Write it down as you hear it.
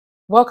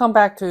Welcome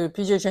back to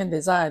PJ Chen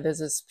Design.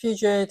 This is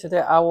PJ. Today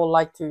I would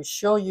like to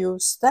show you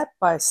step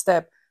by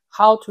step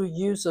how to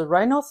use the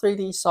Rhino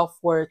 3D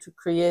software to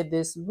create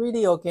this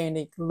really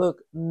organic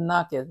look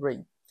nugget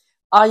ring.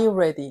 Are you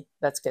ready?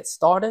 Let's get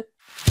started.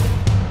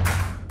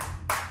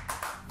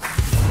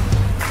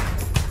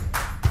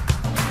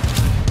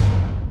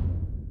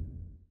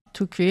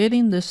 To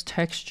creating this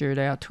texture,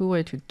 there are two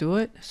ways to do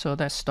it. So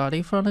that's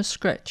starting from the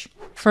scratch.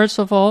 First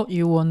of all,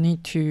 you will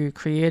need to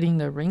creating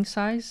the ring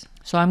size.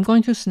 So I'm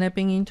going to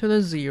snapping into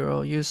the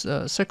 0, use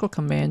a circle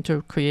command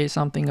to create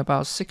something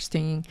about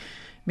 16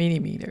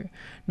 millimeter.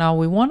 Now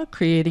we want to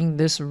creating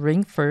this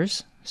ring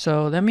first.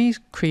 So that means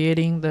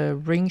creating the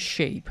ring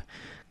shape.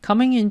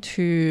 Coming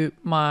into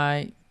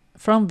my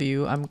front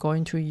view, I'm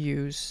going to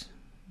use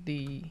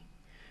the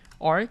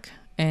arc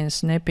and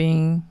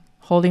snapping,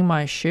 holding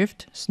my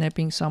shift,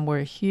 snapping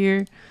somewhere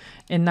here.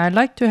 And I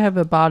like to have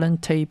a bottom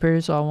taper,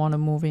 so I want to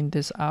moving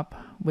this up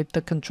with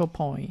the control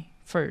point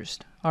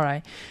first. All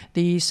right.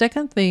 The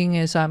second thing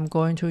is I'm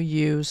going to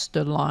use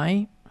the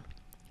line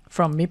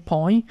from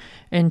midpoint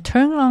and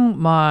turn on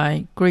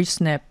my grid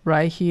snap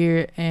right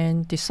here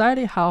and decide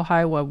how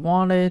high I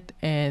want it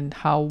and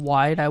how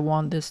wide I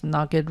want this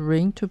nugget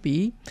ring to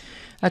be.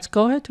 Let's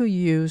go ahead to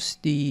use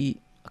the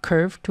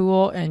curve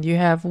tool, and you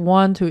have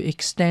one to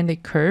extend the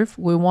curve.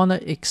 We want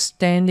to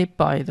extend it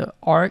by the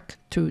arc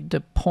to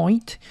the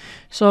point.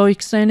 So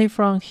extend it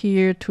from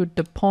here to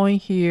the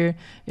point here,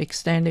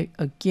 extend it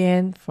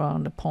again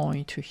from the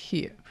point to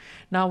here.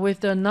 Now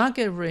with the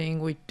nugget ring,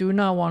 we do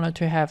not want it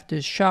to have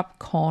this sharp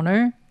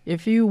corner.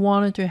 If you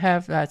wanted to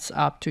have, that's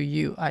up to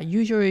you. I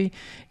usually,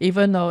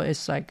 even though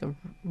it's like a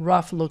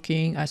rough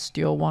looking, I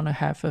still want to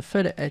have a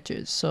fitted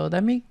edges. So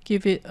let me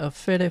give it a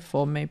fitted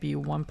for maybe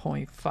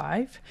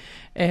 1.5.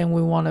 And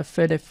we want to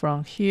fit it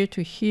from here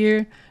to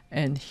here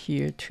and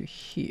here to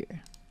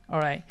here. All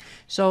right,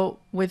 so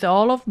with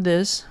all of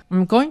this,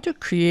 I'm going to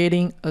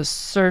creating a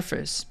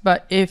surface.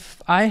 But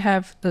if I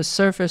have the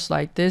surface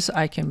like this,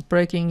 I can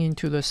breaking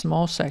into the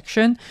small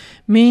section,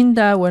 mean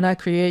that when I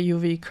create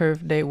UV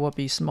curve, they will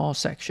be small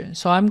sections.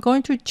 So I'm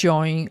going to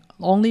join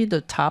only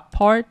the top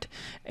part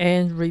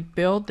and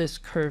rebuild this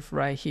curve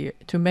right here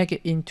to make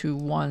it into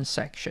one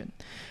section.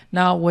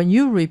 Now, when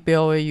you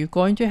rebuild it, you're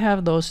going to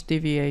have those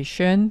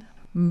deviation,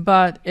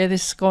 but it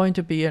is going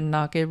to be a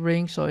nugget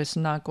ring, so it's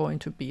not going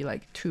to be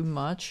like too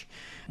much.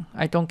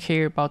 I don't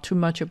care about too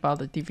much about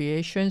the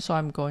deviation, so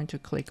I'm going to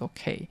click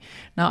OK.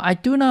 Now I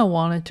do not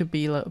want it to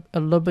be a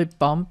little bit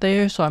bump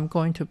there, so I'm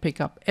going to pick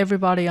up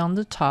everybody on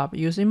the top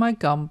using my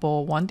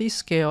gumball 1D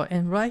scale,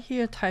 and right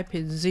here type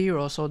it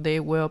 0, so they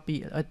will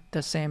be at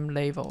the same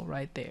level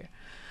right there.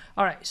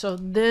 Alright, so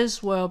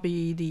this will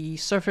be the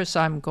surface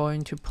I'm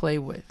going to play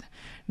with.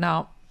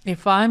 Now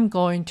if I'm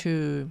going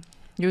to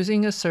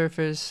using a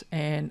surface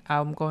and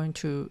I'm going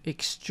to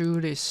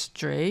extrude it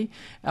straight,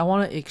 I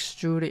want to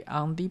extrude it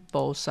on the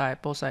both side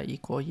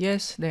equal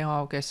yes, then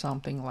I'll get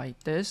something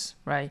like this,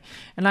 right?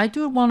 And I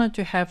do want it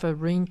to have a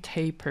ring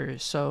taper,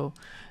 so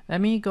let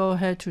me go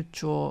ahead to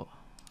draw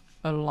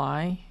a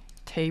line,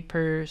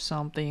 taper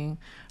something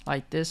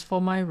like this for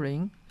my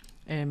ring,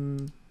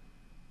 and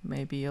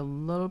maybe a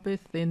little bit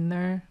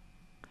thinner,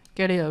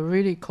 get it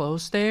really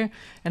close there.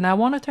 And I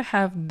wanted to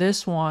have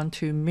this one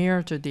to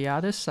mirror to the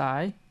other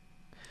side,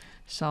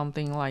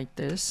 something like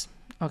this.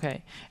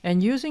 Okay,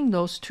 and using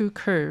those two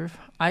curves,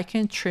 I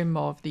can trim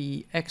off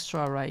the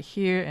extra right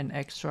here and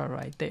extra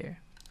right there,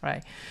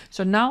 right?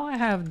 So now I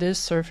have this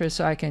surface,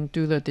 I can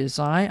do the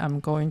design.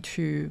 I'm going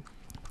to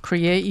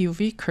create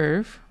UV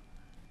curve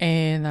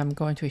and I'm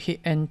going to hit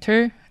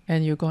enter,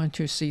 and you're going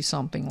to see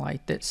something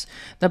like this.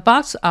 The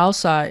box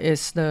outside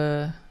is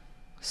the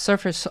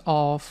surface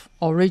of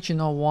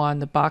original one.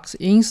 The box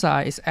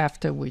inside is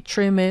after we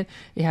trim it.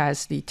 It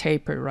has the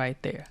taper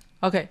right there.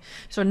 Okay,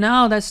 so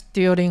now that's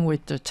dealing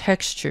with the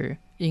texture.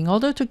 In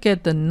order to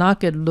get the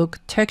nugget look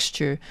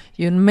texture,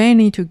 you may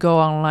need to go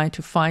online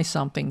to find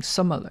something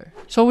similar.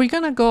 So we're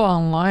gonna go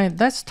online.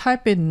 Let's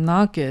type in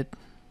nugget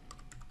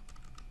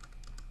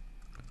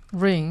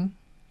ring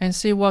and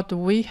see what do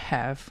we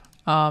have.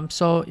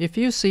 So if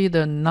you see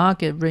the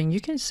nugget ring,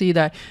 you can see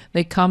that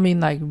they come in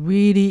like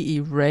really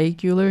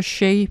irregular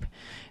shape.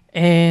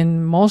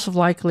 And most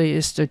likely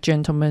it's the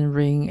gentleman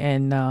ring,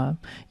 and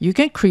you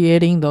can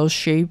creating those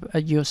shape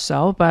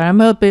yourself, but I'm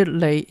a bit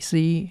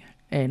lazy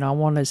and I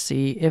want to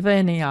see if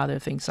any other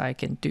things I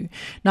can do.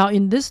 Now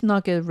in this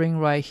nugget ring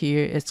right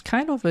here, it's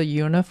kind of a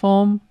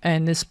uniform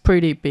and it's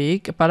pretty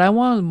big, but I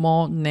want a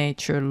more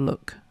nature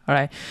look. All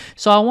right,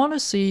 so I want to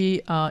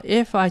see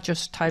if I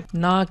just type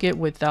nugget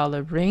without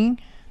a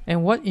ring,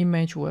 and what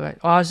image will I,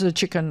 oh, it's a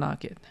chicken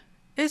nugget.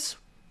 It's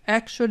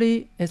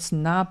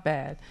not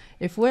bad.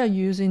 If we're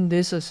using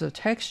this as a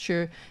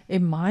texture, it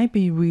might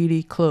be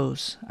really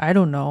close. I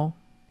don't know.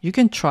 You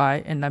can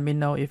try and let me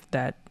know if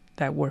that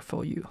worked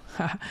for you.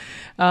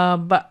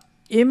 But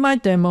in my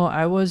demo,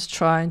 I was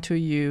trying to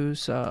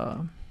use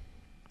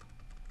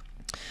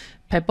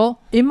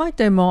pebble. In my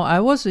demo, I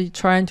was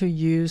trying to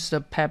use the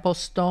pebble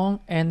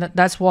stone, and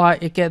that's why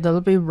it gets a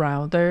little bit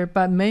rounder,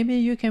 but maybe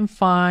you can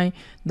find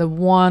the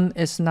one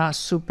is not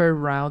super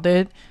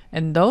rounded,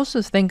 and those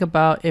to think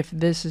about if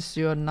this is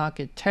your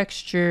nugget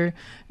texture,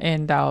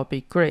 and that would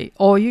be great.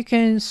 Or you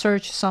can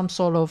search some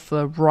sort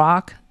of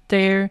rock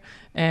there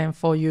and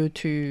for you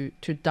to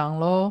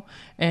download.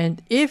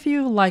 And if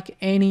you like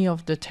any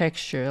of the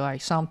texture,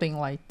 like something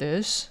like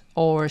this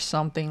or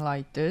something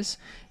like this,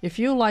 if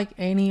you like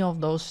any of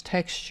those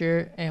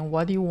texture and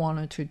what you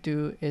wanted to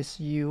do is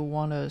you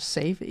want to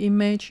save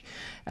image,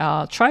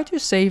 try to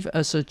save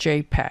as a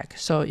JPEG.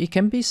 So it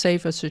can be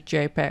saved as a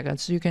JPEG.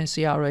 As you can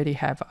see, I already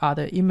have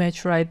other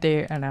image right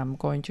there, and I'm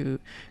going to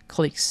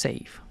click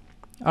save.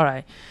 All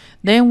right,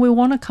 then we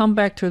want to come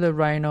back to the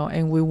Rhino,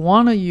 and we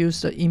want to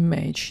use the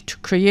image to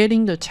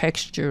creating the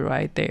texture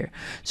right there.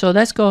 So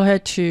let's go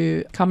ahead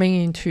to coming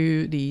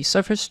into the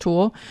surface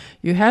tool.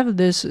 You have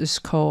this is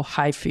called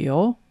high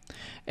fill,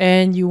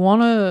 and you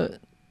want to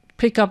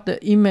pick up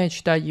the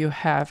image that you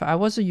have. I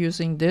was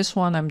using this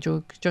one. I'm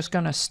just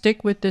gonna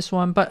stick with this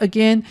one, but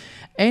again,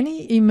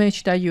 any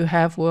image that you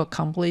have will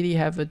completely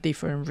have a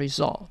different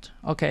result.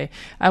 Okay,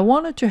 I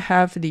wanted to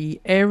have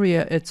the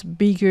area it's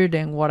bigger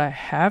than what I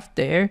have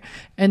there,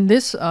 and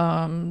this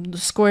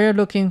square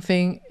looking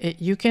thing,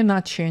 you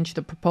cannot change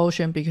the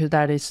proportion because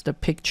that is the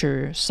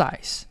picture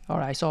size. All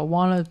right, so I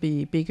want to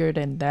be bigger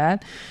than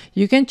that.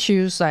 You can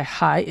choose like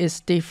height is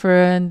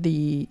different,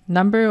 the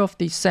number of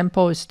the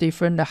sample is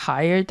different. The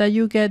higher that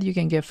you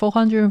can get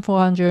 400 and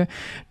 400,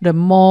 the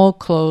more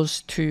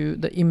close to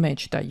the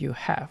image that you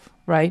have,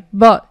 right?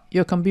 But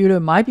your computer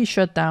might be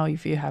shut down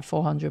if you have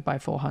 400 by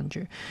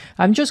 400.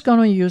 I'm just going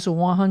to use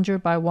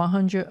 100 by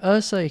 100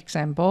 as an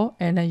example,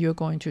 and then you're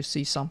going to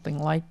see something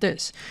like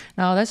this.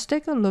 Now let's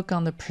take a look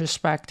on the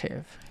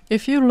perspective.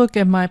 If you look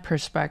at my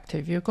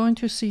perspective, you're going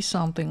to see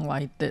something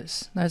like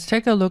this. Let's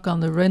take a look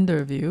on the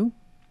render view.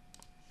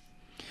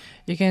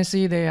 You can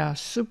see they are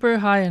super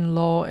high and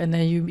low, and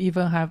then you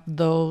even have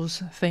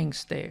those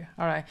things there.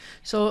 All right,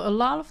 so a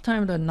lot of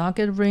time the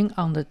nugget ring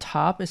on the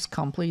top is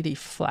completely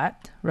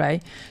flat,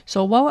 right?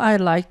 So what I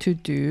like to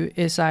do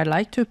is I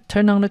like to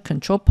turn on the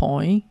control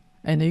point,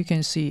 and you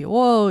can see,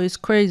 whoa, it's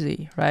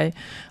crazy, right?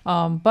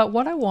 But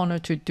what I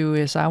wanted to do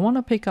is I want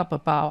to pick up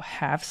about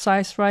half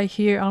size right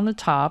here on the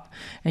top,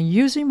 and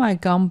using my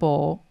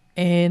gumball,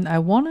 and I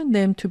wanted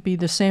them to be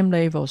the same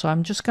level. So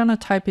I'm just gonna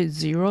type it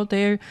 0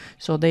 there,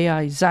 so they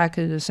are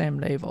exactly the same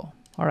level.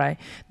 All right,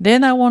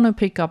 then I want to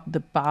pick up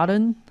the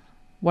bottom,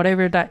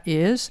 whatever that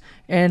is,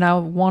 and I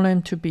want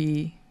them to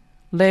be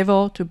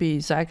level to be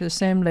exactly the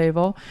same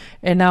level,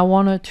 and I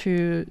wanted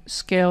to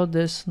scale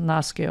this,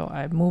 not scale,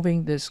 I'm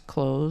moving this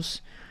close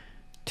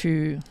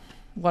to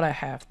what I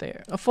have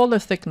there for the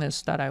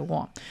thickness that I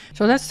want.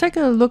 So let's take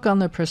a look on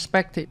the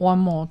perspective one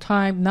more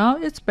time. Now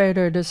it's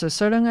better. There's a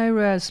certain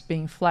area is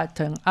being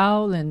flattened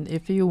out, and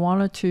if you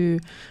wanted to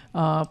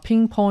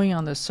pinpoint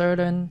on the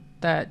certain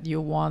that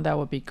you want, that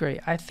would be great.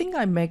 I think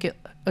I make it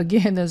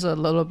again is a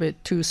little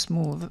bit too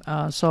smooth,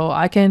 so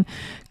I can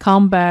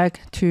come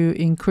back to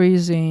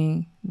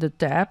increasing the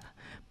depth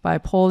by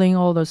pulling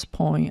all this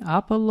point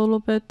up a little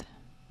bit,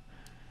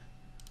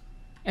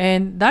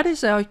 and that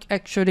is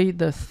actually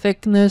the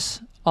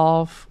thickness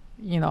of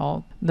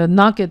the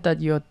nugget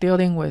that you're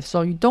dealing with.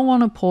 So you don't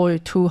want to pull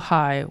it too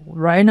high.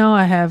 Right now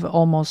I have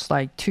almost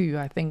like 2.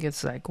 I think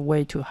it's like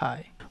way too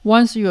high.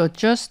 Once you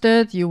adjust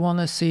it, you want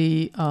to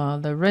see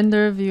the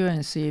render view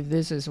and see if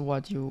this is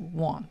what you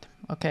want.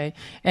 Okay,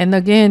 and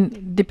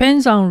again,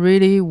 depends on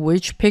really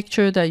which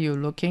picture that you're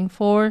looking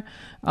for.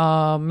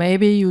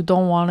 Maybe you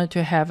don't want it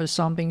to have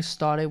something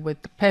started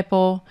with the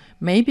pebble.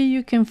 Maybe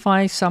you can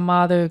find some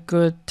other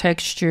good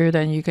texture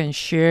that you can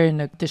share in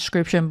the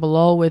description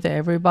below with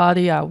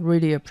everybody. I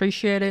really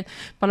appreciate it,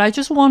 but I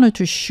just wanted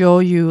to show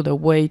you the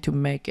way to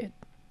make it.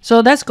 So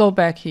let's go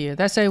back here.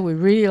 Let's say we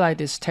really like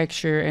this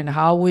texture and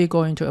how we're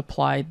going to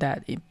apply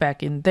that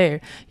back in there.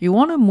 You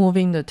want to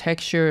moving the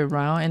texture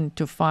around and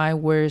to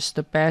find where's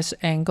the best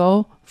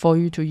angle for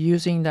you to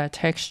using that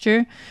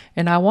texture.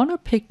 And I want to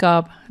pick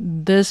up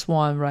this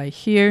one right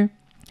here.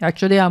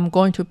 Actually, I'm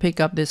going to pick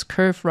up this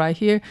curve right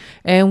here,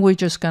 and we're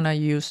just going to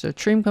use the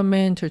trim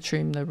command to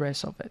trim the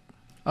rest of it.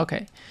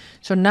 Okay,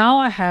 so now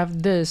I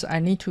have this. I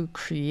need to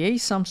create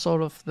some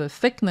sort of the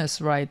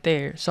thickness right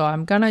there. So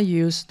I'm gonna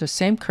use the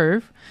same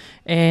curve,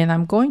 and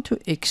I'm going to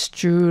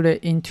extrude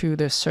it into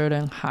the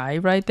certain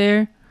height right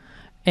there,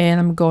 and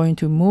I'm going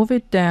to move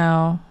it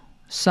down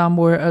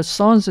somewhere as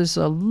long as it's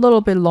a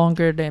little bit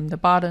longer than the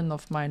bottom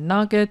of my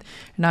nugget,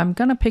 and I'm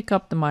gonna pick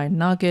up my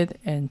nugget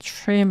and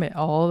trim it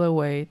all the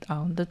way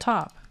down the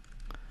top.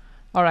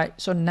 All right,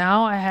 so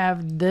now I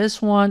have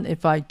this one.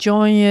 If I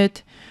join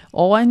it,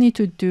 all I need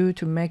to do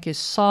to make it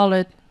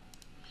solid,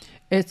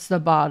 it's the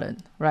bottom,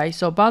 right?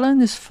 So bottom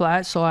is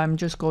flat, so I'm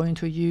just going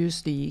to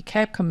use the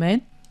CAD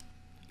command.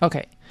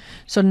 Okay,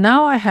 so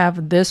now I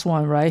have this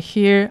one right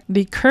here.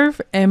 The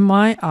curve and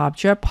my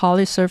object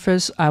poly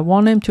surface, I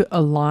want them to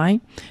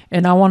align,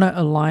 and I want to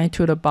align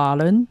to the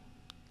bottom.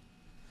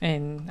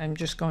 And I'm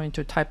just going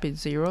to type it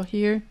 0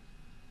 here.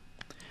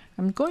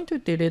 I'm going to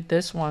delete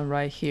this one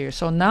right here.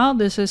 So now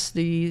this is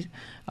the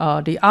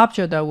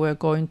object that we're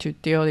going to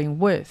dealing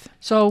with.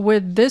 So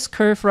with this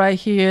curve right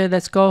here,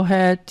 let's go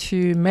ahead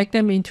to make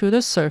them into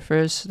the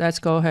surface. Let's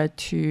go ahead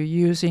to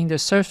using the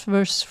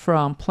surface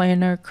from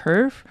planar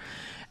curve.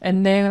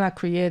 And then I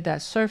create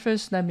that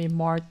surface. Let me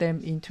mark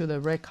them into the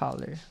red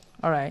color.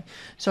 All right,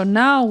 so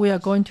now we are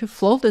going to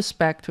flow this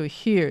back to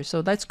here.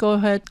 So let's go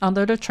ahead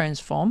under the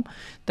transform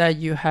that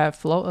you have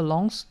flow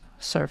along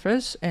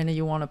surface, and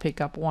you want to pick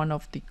up one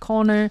of the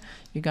corner.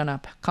 You're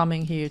gonna come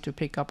in here to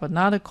pick up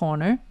another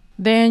corner.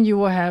 Then you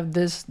will have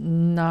this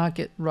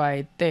nugget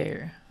right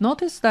there.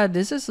 Notice that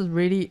this is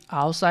really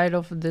outside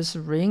of this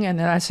ring, and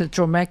that's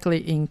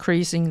dramatically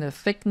increasing the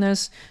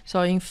thickness.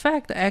 So in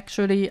fact,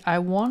 actually, I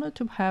wanted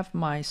to have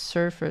my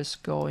surface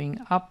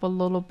going up a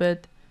little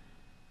bit.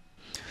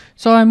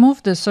 So I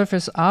move the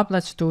surface up.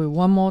 Let's do it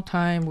one more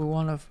time. We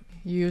want to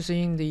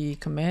using the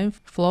command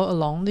flow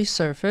along the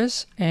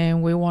surface,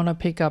 and we want to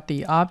pick up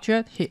the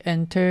object, hit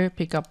enter,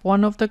 pick up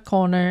one of the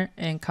corner,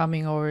 and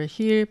coming over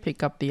here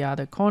pick up the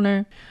other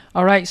corner.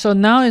 All right, so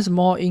now it's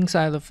more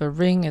inside of the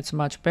ring. It's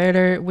much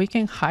better. We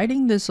can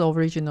hiding this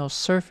original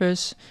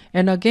surface,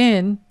 and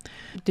again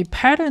the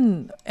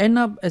pattern end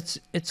up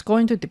it's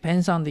going to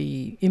depends on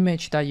the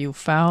image that you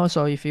found.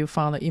 So if you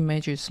found the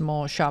image is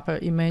more sharper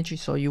image,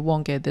 so you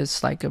won't get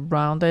this like a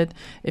rounded.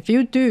 If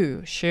you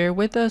do, share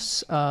with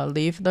us,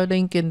 leave the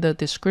link in the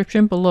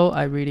description below.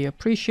 I really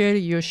appreciate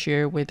your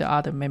share with the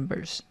other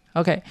members.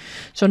 Okay,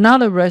 so now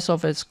the rest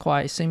of it's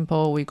quite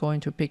simple. We're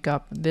going to pick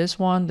up this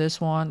one,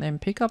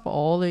 and pick up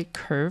all the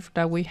curve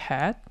that we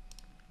had,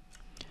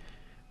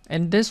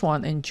 and this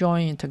one, and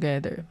join it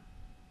together.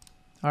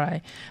 All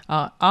right,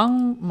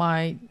 on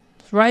my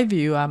right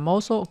view, I'm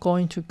also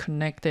going to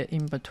connect it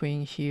in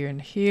between here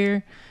and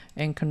here,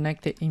 and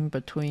connect it in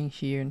between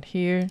here and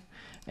here,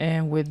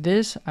 and with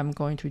this I'm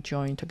going to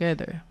join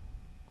together.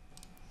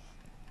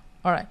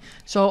 All right,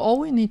 so all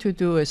we need to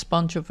do is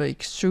bunch of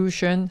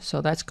extrusion. So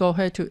let's go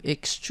ahead to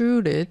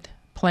extrude it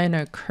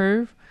planar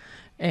curve,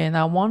 and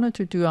I wanted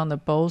to do on the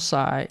both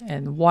side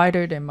and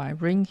wider than my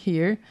ring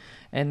here.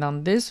 And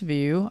on this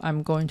view,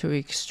 I'm going to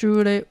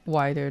extrude it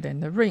wider than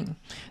the ring.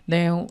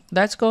 Then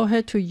let's go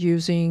ahead to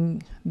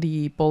using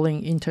the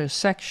bowling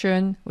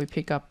intersection. We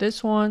pick up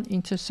this one,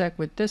 intersect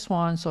with this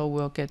one, so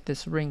we'll get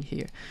this ring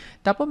here.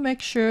 Double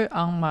make sure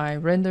on my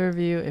render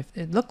view, if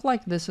it look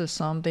like this is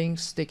something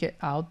stick it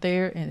out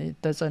there and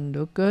it doesn't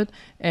look good.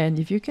 And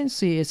if you can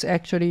see, it's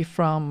actually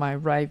from my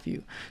right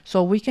view.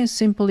 So we can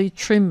simply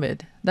trim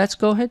it. Let's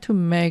go ahead to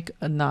make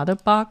another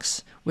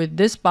box. With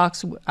this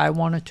box, I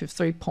wanted to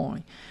 3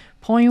 point.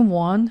 Point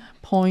 1,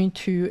 point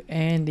 2,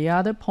 and the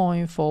other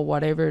point for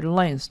whatever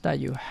length that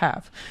you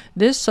have.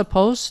 This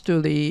supposed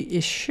to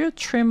it should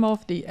trim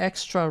off the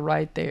extra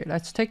right there.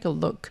 Let's take a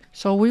look.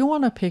 So we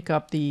want to pick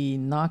up the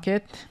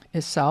nugget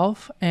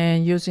itself,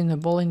 and using the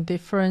Boolean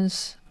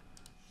difference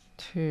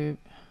to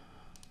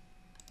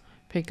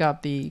pick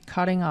up the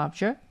cutting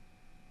object.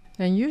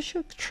 And you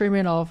should trim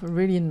it off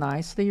really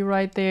nicely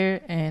right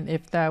there, and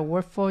if that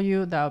worked for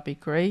you, that would be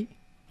great.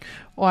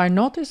 Oh, I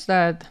noticed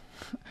that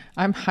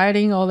I'm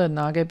hiding all the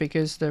nugget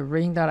because the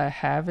ring that I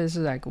have is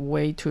like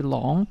way too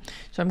long.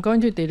 So I'm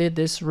going to delete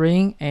this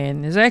ring,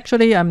 and it's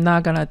actually I'm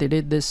not gonna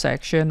delete this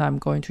section. I'm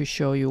going to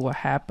show you what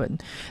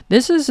happened.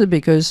 This is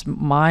because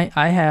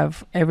I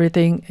have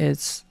everything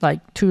is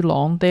like too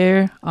long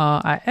there.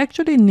 I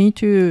actually need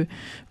to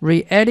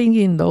re-adding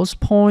in those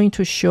points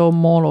to show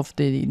more of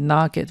the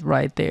nugget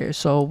right there.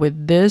 So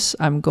with this,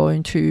 I'm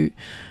going to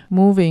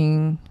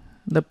moving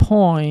the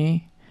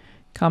point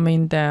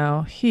coming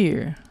down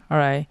here. All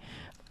right,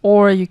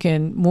 or you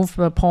can move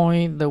the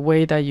point the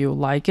way that you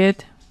like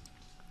it.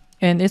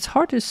 And it's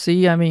hard to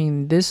see, I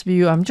mean, this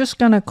view, I'm just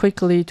gonna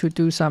quickly to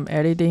do some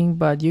editing,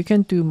 but you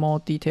can do more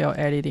detailed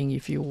editing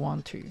if you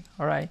want to.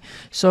 All right,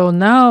 so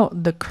now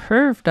the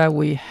curve that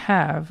we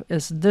have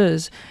is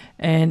this,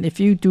 and if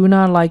you do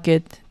not like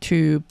it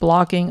to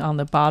blocking on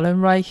the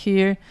bottom right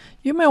here,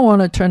 you may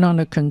want to turn on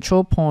the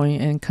control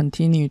point and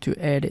continue to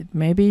edit.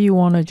 Maybe you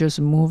want to just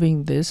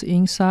moving this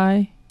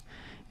inside.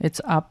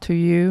 It's up to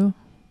you.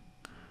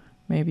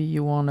 Maybe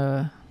you want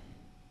to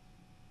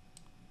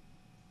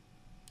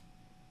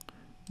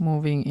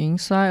moving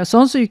inside, as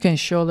long as you can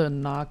show the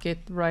nugget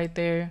right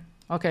there.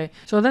 Okay,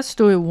 so let's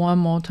do it one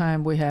more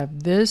time. We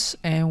have this,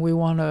 and we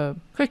want to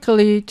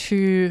quickly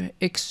to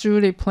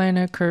extrude a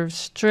planar curve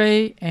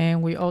straight,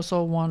 and we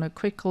also want to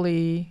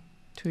quickly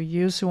to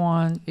use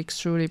one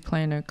extrude a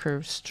planar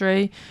curve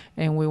straight,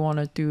 and we want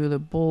to do the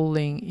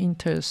Boolean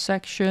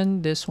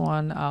intersection, this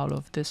one out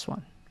of this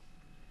one.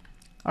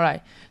 All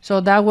right,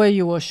 so that way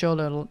you will show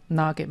the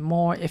nugget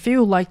more. If you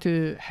would like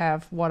to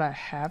have what I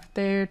have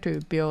there to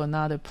build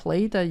another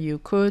plate that you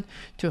could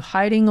to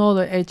hiding all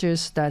the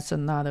edges, that's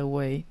another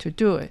way to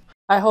do it.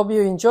 I hope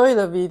you enjoyed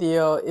the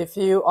video. If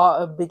you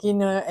are a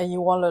beginner and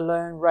you want to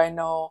learn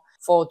Rhino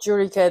for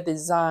jewelry CAD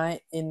design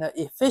in an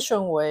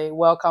efficient way,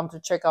 welcome to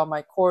check out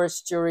my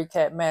course, Jewelry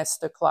CAD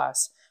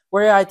Masterclass.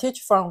 where I teach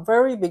from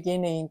very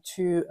beginning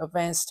to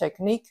advanced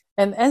technique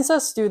and answer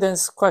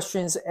students'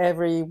 questions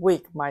every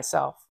week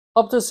myself.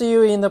 Hope to see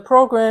you in the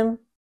program.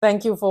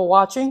 Thank you for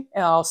watching,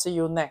 and I'll see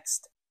you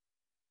next.